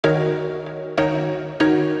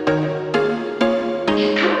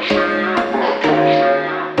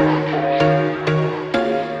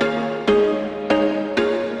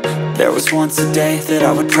once a day that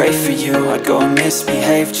I would pray for you. I'd go and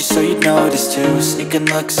misbehave just so you'd notice too. Sneaking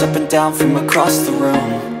looks up and down from across the room.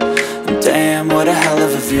 And damn, what a hell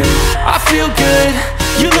of a view. I feel good,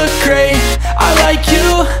 you look great, I like you,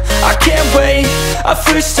 I can't wait. A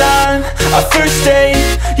first time, a first date,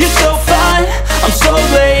 you're so fine, I'm so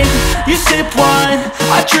late. You sip wine,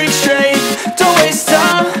 I drink straight, don't waste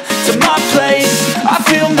time to my place. I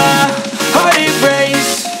feel my heart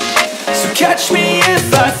erase, so catch me if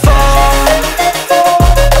I fall.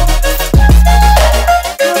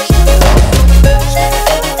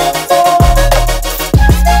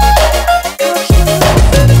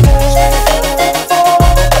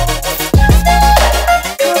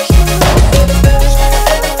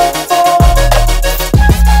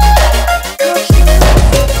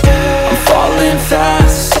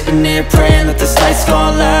 Praying that this night's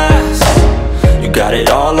gonna last. You got it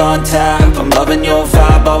all on tap, I'm loving your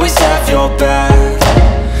vibe, always have your back.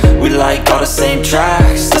 We like all the same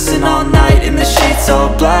tracks, listen all night in the sheets all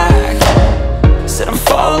black. Said I'm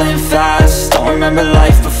falling fast, don't remember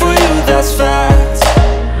life before you, that's fact.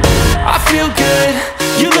 I feel good,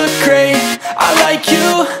 you look great, I like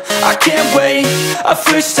you, I can't wait. A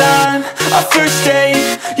first time, a first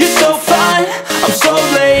date, you're so fine, I'm so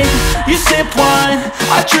late. You sip wine,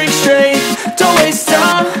 I drink straight, don't waste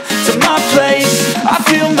time to my place. I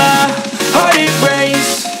feel my heart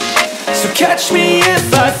erase, so catch me